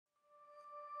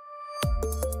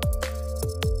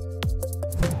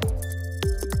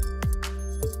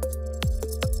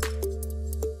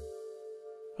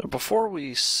Before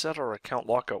we set our account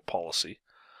lockout policy,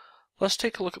 let's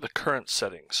take a look at the current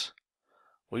settings.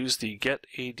 We'll use the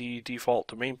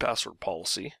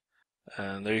Get-ADDefaultDomainPasswordPolicy,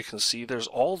 and there you can see there's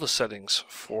all the settings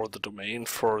for the domain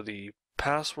for the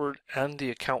password and the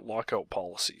account lockout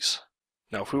policies.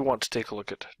 Now if we want to take a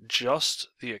look at just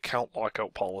the account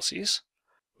lockout policies,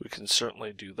 we can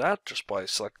certainly do that just by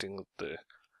selecting the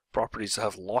properties that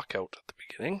have lockout at the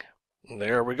beginning. And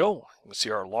there we go. You can see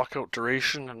our lockout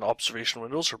duration and observation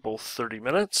windows are both 30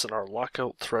 minutes and our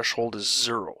lockout threshold is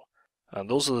 0. And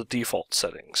those are the default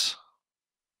settings.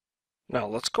 Now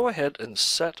let's go ahead and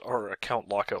set our account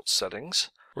lockout settings.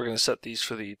 We're going to set these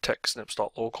for the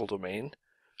techsnips.local domain.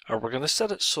 And we're going to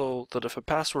set it so that if a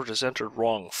password is entered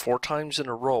wrong 4 times in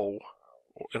a row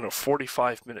in a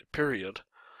 45-minute period,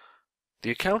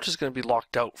 the account is going to be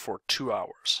locked out for 2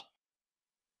 hours.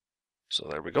 So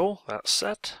there we go, that's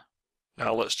set.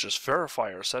 Now let's just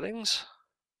verify our settings.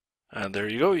 And there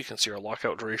you go, you can see our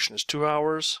lockout duration is 2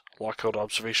 hours, lockout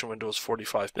observation window is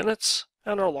 45 minutes,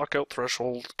 and our lockout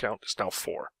threshold count is now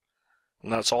 4.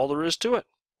 And that's all there is to it.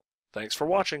 Thanks for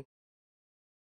watching.